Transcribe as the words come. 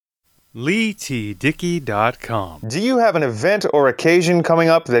LeeTDickey.com. Do you have an event or occasion coming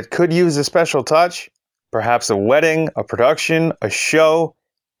up that could use a special touch? Perhaps a wedding, a production, a show?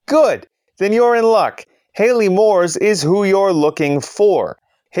 Good! Then you're in luck. Haley Moores is who you're looking for.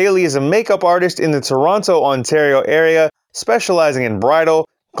 Haley is a makeup artist in the Toronto, Ontario area, specializing in bridal,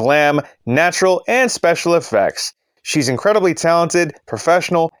 glam, natural, and special effects. She's incredibly talented,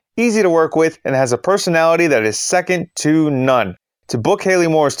 professional, easy to work with, and has a personality that is second to none. To book Haley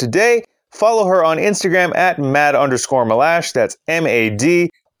Moores today, follow her on Instagram at mad_milash, that's MAD_MILASH,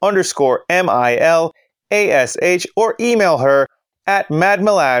 or email her at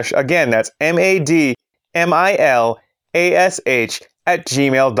madmilash, again, that's MADMILASH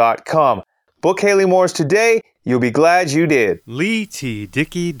 @gmail.com. Book Haley Moores today, you'll be glad you did.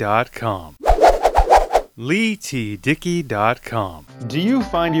 LeeTDickey.com. LeeTDickey.com. Do you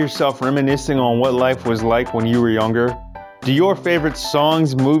find yourself reminiscing on what life was like when you were younger? Do your favorite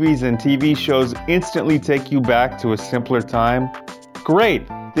songs, movies, and TV shows instantly take you back to a simpler time? Great!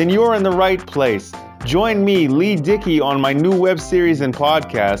 Then you're in the right place. Join me, Lee Dickey, on my new web series and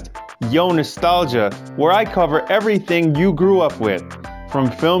podcast, Yo Nostalgia, where I cover everything you grew up with.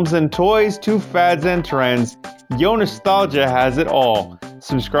 From films and toys to fads and trends, Yo Nostalgia has it all.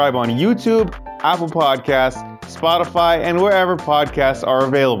 Subscribe on YouTube, Apple Podcasts, Spotify, and wherever podcasts are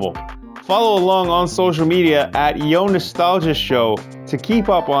available. Follow along on social media at Yo Nostalgia Show to keep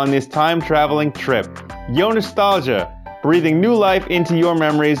up on this time-traveling trip. Yo Nostalgia, breathing new life into your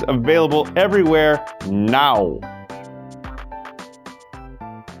memories, available everywhere now.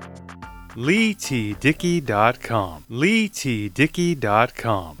 LeeTDickey.com.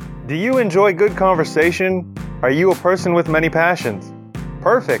 LeeTDickey.com. Do you enjoy good conversation? Are you a person with many passions?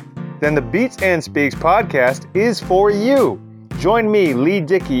 Perfect. Then the Beats and Speaks podcast is for you. Join me, Lee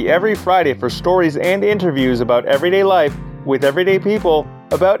Dickey, every Friday for stories and interviews about everyday life with everyday people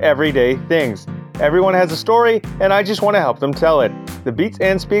about everyday things. Everyone has a story, and I just want to help them tell it. The Beats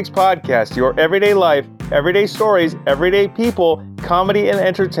and Speaks podcast, your everyday life, everyday stories, everyday people, comedy and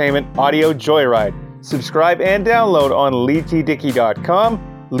entertainment audio joyride. Subscribe and download on LeeTDickey.com,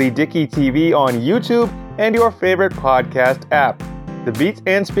 Lee Dickey TV on YouTube, and your favorite podcast app. The Beats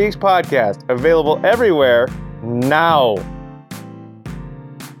and Speaks podcast, available everywhere now.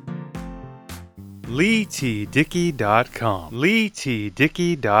 LeeTDickey.com.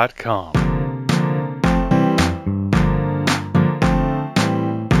 LeeTDickey.com.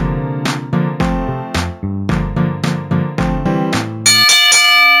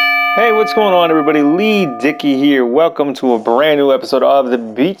 Hey, what's going on, everybody? Lee Dickey here. Welcome to a brand new episode of the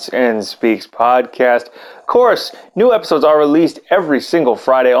Beats and Speaks podcast. Of course, new episodes are released every single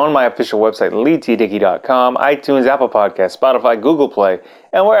Friday on my official website, LeeTDickey.com, iTunes, Apple Podcasts, Spotify, Google Play,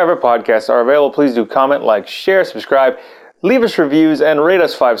 and wherever podcasts are available. Please do comment, like, share, subscribe, leave us reviews, and rate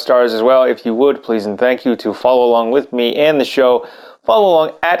us 5 stars as well. If you would, please and thank you. To follow along with me and the show, follow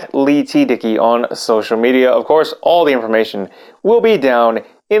along at LeeTDickey on social media. Of course, all the information will be down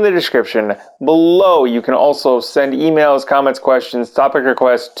in the description below. You can also send emails, comments, questions, topic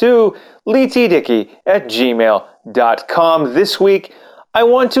requests to LeeTDickey@gmail.com. This week, I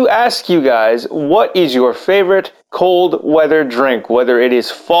want to ask you guys, what is your favorite cold weather drink? Whether it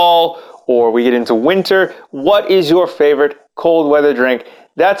is fall or we get into winter, what is your favorite cold weather drink?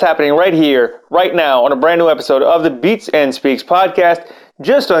 That's happening right here, right now, on a brand new episode of the Beats and Speaks podcast.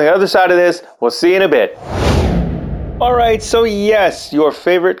 Just on the other side of this, we'll see you in a bit. All right, so yes, your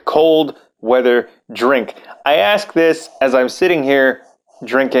favorite cold weather drink. I ask this as I'm sitting here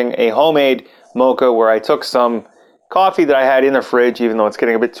drinking a homemade mocha where I took some coffee that I had in the fridge, even though it's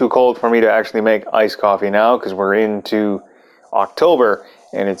getting a bit too cold for me to actually make iced coffee now because we're into October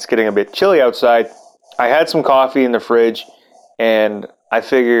and it's getting a bit chilly outside. I had some coffee in the fridge and I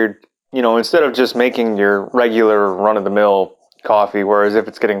figured, instead of just making your regular run-of-the-mill coffee, whereas if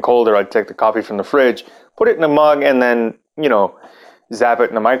it's getting colder, I'd take the coffee from the fridge, put it in a mug, and then, zap it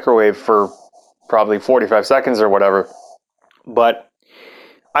in the microwave for probably 45 seconds or whatever. But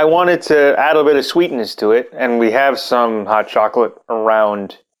I wanted to add a bit of sweetness to it, and we have some hot chocolate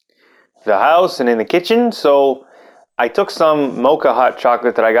around the house and in the kitchen, so I took some mocha hot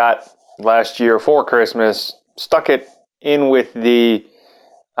chocolate that I got last year for Christmas, stuck it in with the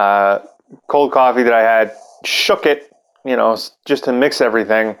cold coffee that I had, shook it, just to mix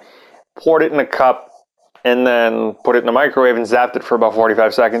everything, poured it in a cup, and then put it in the microwave and zapped it for about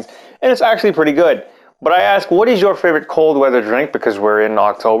 45 seconds. And it's actually pretty good. But I ask, what is your favorite cold weather drink? Because we're in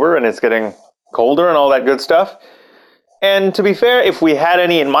October and it's getting colder and all that good stuff. And to be fair, if we had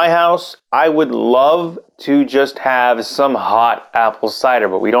any in my house, I would love to just have some hot apple cider.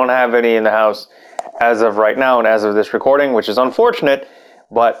 But we don't have any in the house as of right now and as of this recording, which is unfortunate.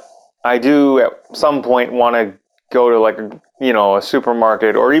 But I do at some point want to go to like a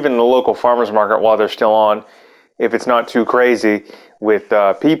supermarket or even the local farmers market while they're still on, if it's not too crazy with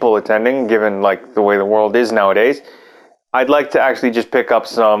people attending, given like the way the world is nowadays. I'd like to actually just pick up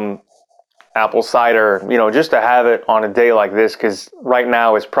some apple cider, just to have it on a day like this, because right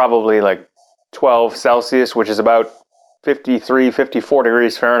now it's probably like 12 Celsius, which is about 53, 54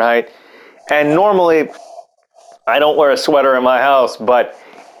 degrees Fahrenheit. And normally I don't wear a sweater in my house, but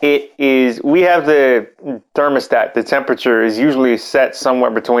we have the thermostat. The temperature is usually set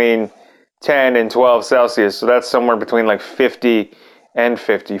somewhere between 10 and 12 Celsius. So that's somewhere between like 50 and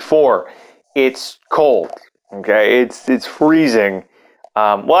 54. It's cold. Okay. It's freezing.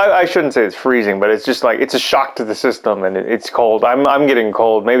 Well, I shouldn't say it's freezing, but it's just like, it's a shock to the system and it's cold. I'm getting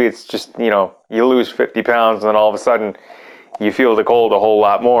cold. Maybe it's just, you lose 50 pounds and then all of a sudden you feel the cold a whole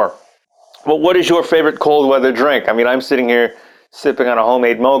lot more. Well, what is your favorite cold weather drink? I mean, I'm sitting here sipping on a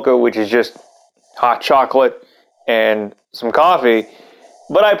homemade mocha, which is just hot chocolate and some coffee,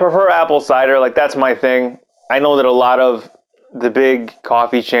 but I prefer apple cider. Like, that's my thing. I know that a lot of the big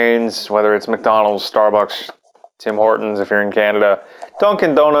coffee chains, whether it's McDonald's, Starbucks, Tim Hortons if you're in Canada,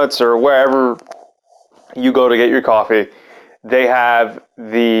 Dunkin' Donuts, or wherever you go to get your coffee, they have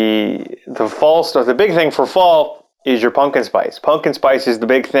the fall stuff. The big thing for fall is your pumpkin spice. Pumpkin spice is the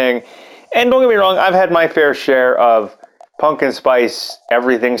big thing. And don't get me wrong, I've had my fair share of pumpkin spice,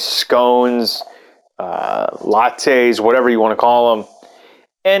 everything, scones, lattes, whatever you want to call them.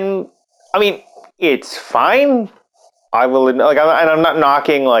 And I mean, it's fine. I will like, I'm not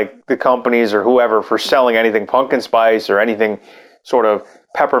knocking like the companies or whoever for selling anything pumpkin spice or anything sort of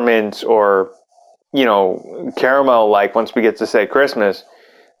peppermint or caramel like once we get to say Christmas.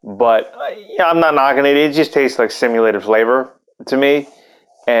 But yeah, I'm not knocking it. It just tastes like simulated flavor to me.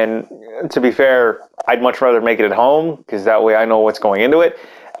 And to be fair, I'd much rather make it at home because that way I know what's going into it.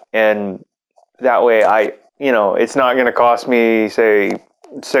 And that way it's not going to cost me, say,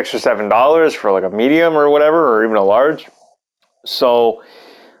 $6 or $7 for like a medium or whatever, or even a large. So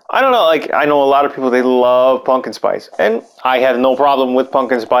I don't know. Like, I know a lot of people, they love pumpkin spice. And I have no problem with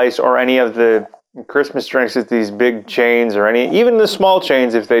pumpkin spice or any of the Christmas drinks at these big chains or even the small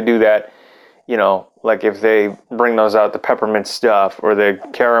chains if they do that. Like if they bring those out, the peppermint stuff or the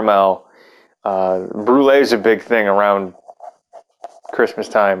caramel. Brulee is a big thing around Christmas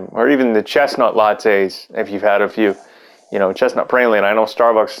time, or even the chestnut lattes, if you've had a few, chestnut praline. I know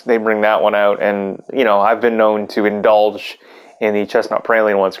Starbucks, they bring that one out, and, I've been known to indulge in the chestnut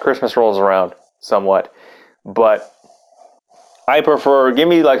praline once Christmas rolls around somewhat. But I prefer, give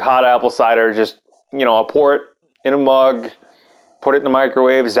me like hot apple cider, just, I'll pour it in a mug, put it in the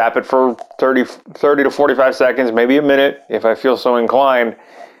microwave, zap it for 30 to 45 seconds, maybe a minute if I feel so inclined,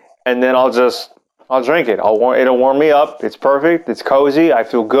 and then I'll drink it. It'll warm me up. It's perfect. It's cozy. I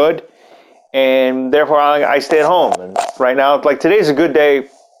feel good, and therefore I stay at home. And right now, like today's a good day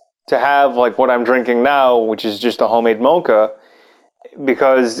to have like what I'm drinking now, which is just a homemade mocha,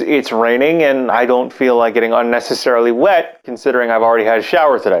 because it's raining and I don't feel like getting unnecessarily wet, considering I've already had a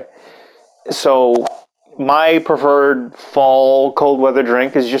shower today. So my preferred fall cold weather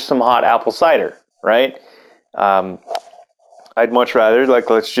drink is just some hot apple cider, right? I'd much rather, like,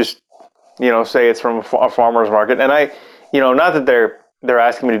 let's just, say it's from a farmer's market. And not that they're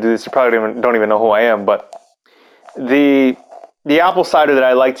asking me to do this, they probably don't even know who I am, but the apple cider that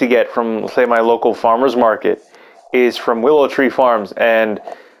I like to get from, say, my local farmer's market is from Willow Tree Farms. And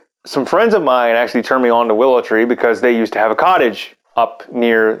some friends of mine actually turned me on to Willow Tree because they used to have a cottage up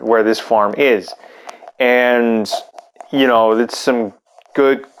near where this farm is. And, it's some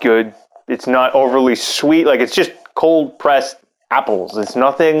good, it's not overly sweet. Like, it's just cold pressed apples. It's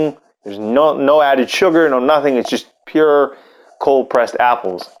nothing, there's no added sugar, no nothing. It's just pure cold pressed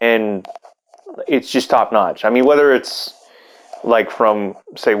apples. And it's just top notch. I mean, whether it's like from,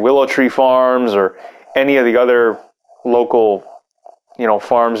 say, Willow Tree Farms or any of the other local,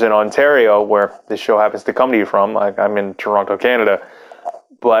 farms in Ontario where this show happens to come to you from. Like, I'm in Toronto, Canada.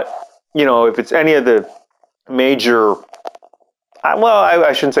 But, if it's any of the major,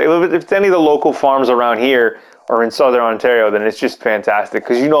 I shouldn't say, if it's any of the local farms around here or in Southern Ontario, then it's just fantastic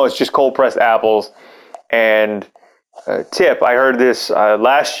because, it's just cold pressed apples. And tip, I heard this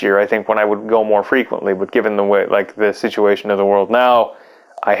last year, I think, when I would go more frequently, but given the way, like the situation of the world now,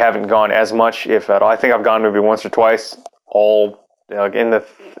 I haven't gone as much, if at all. I think I've gone maybe once or twice, all like in the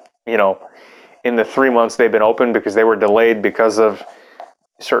 3 months they've been open, because they were delayed because of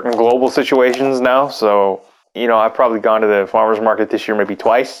certain global situations now. So, I've probably gone to the farmer's market this year maybe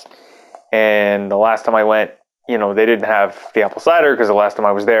twice. And the last time I went, they didn't have the apple cider because the last time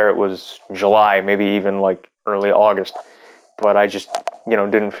I was there, it was July, maybe even like early August. but I just,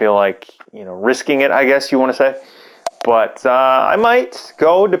 didn't feel like, risking it, I guess you want to say. But I might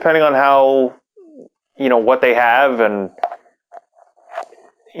go depending on how, what they have and,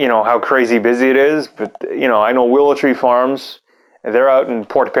 how crazy busy it is. But, I know Willow Tree Farms, they're out in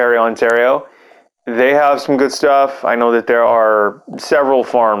Port Perry, Ontario. They have some good stuff. I know that there are several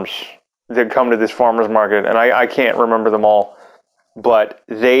farms that come to this farmer's market, and I can't remember them all, but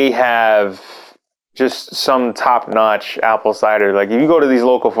they have just some top-notch apple cider. Like, if you go to these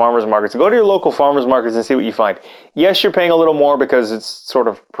local farmers markets, go to your local farmers markets and see what you find. Yes, you're paying a little more because it's sort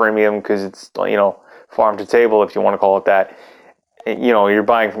of premium, because it's, farm to table, if you want to call it that. You're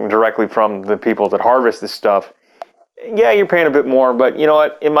buying directly from the people that harvest this stuff. Yeah, you're paying a bit more, but you know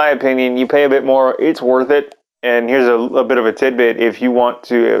what? In my opinion, you pay a bit more, it's worth it. And here's a bit of a tidbit. If you want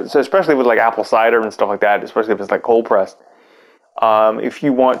to, so especially with like apple cider and stuff like that, especially if it's like cold pressed, if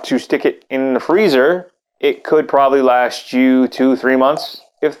you want to stick it in the freezer, it could probably last you 2-3 months,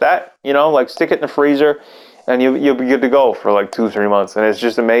 if that. Like stick it in the freezer, and you'll be good to go for like 2-3 months, and it's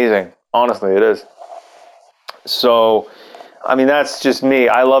just amazing. Honestly, it is. So, I mean, that's just me.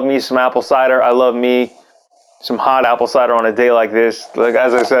 I love me some apple cider. I love me some hot apple cider on a day like this. Like,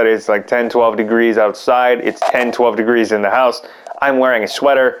 as I said, it's like 10-12 degrees outside. It's 10-12 degrees in the house. I'm wearing a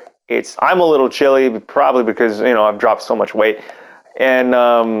sweater. I'm a little chilly, probably because, I've dropped so much weight. And,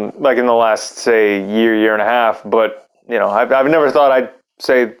 like in the last, say, year and a half. But, I've never thought I'd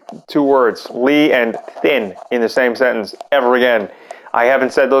say 2 words, Lee and thin, in the same sentence ever again. I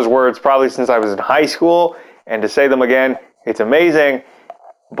haven't said those words probably since I was in high school. And to say them again, it's amazing.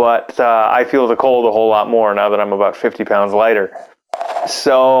 But I feel the cold a whole lot more now that I'm about 50 pounds lighter.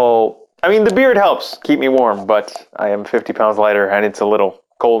 So, I mean, the beard helps keep me warm, but I am 50 pounds lighter and it's a little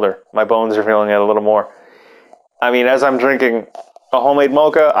colder. My bones are feeling it a little more. I mean, as I'm drinking a homemade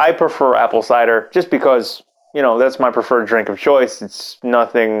mocha, I prefer apple cider just because, that's my preferred drink of choice. It's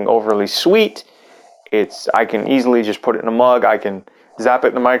nothing overly sweet. I can easily just put it in a mug. I can zap it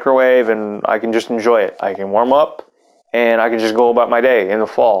in the microwave and I can just enjoy it. I can warm up. And I can just go about my day in the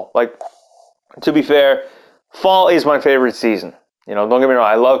fall. Like, to be fair, fall is my favorite season. Don't get me wrong,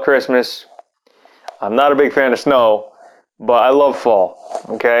 I love Christmas. I'm not a big fan of snow, but I love fall,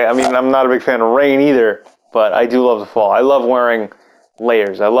 okay? I mean, I'm not a big fan of rain either, but I do love the fall. I love wearing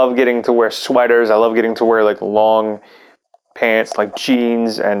layers. I love getting to wear sweaters. I love getting to wear, like, long pants, like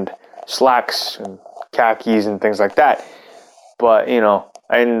jeans and slacks and khakis and things like that. But,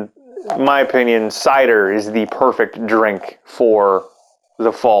 and in my opinion, cider is the perfect drink for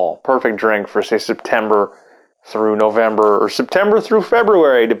the fall. Perfect drink for, say, September through November or September through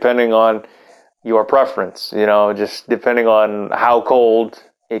February, depending on your preference, just depending on how cold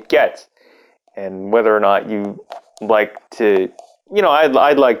it gets and whether or not you like to,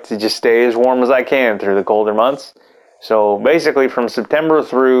 I'd like to just stay as warm as I can through the colder months. So basically from September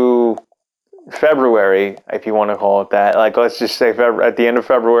through February, if you want to call it that, like let's just say at the end of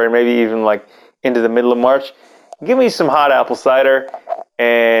February, maybe even like into the middle of March, give me some hot apple cider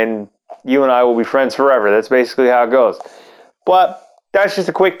and you and I will be friends forever. That's basically how it goes. But that's just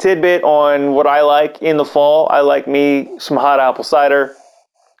a quick tidbit on what I like in the fall. I like me some hot apple cider.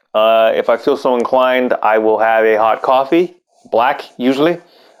 If I feel so inclined, I will have a hot coffee, black usually.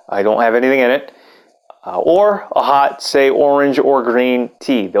 I don't have anything in it. Or a hot, say, orange or green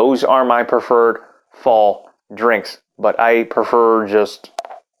tea. Those are my preferred fall drinks. But I prefer just,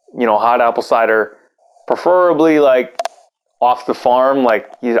 hot apple cider, preferably like off the farm. Like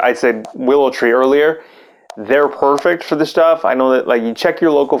I said, Willow Tree earlier. They're perfect for the stuff. I know that, like, you check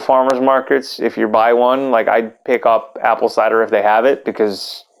your local farmers markets if you buy one. Like, I'd pick up apple cider if they have it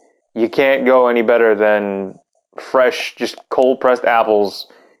because you can't go any better than fresh, just cold-pressed apples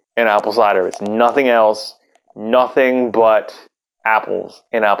and apple cider. It's nothing else, nothing but apples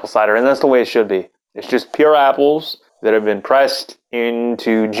in apple cider. And that's the way it should be. It's just pure apples that have been pressed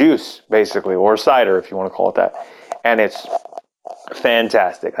into juice, basically, or cider, if you want to call it that. And it's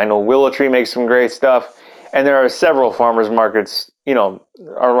fantastic. I know Willow Tree makes some great stuff. And there are several farmers markets,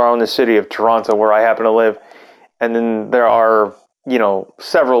 around the city of Toronto where I happen to live. And then there are,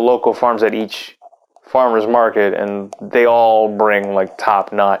 several local farms at each farmer's market, and they all bring like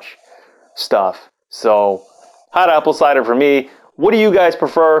top-notch stuff. So, hot apple cider for me. What do you guys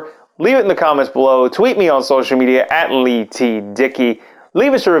prefer? Leave it in the comments below. Tweet me on social media at Lee T. Dickey.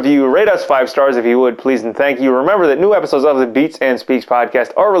 Leave us a review. Rate us 5 stars if you would, please, and thank you. Remember that new episodes of the Beats and Speaks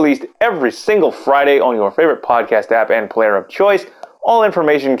podcast are released every single Friday on your favorite podcast app and player of choice. All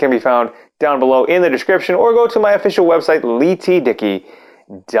information can be found down below in the description, or go to my official website,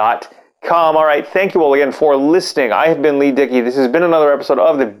 leetdickey.com. All right, thank you all again for listening. I have been Lee Dickey. This has been another episode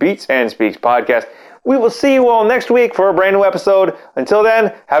of the Beats and Speaks podcast. We will see you all next week for a brand new episode. Until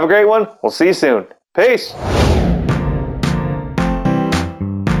then, have a great one. We'll see you soon. Peace.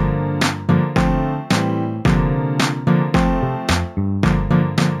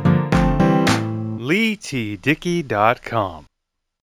 LeeTDickey.com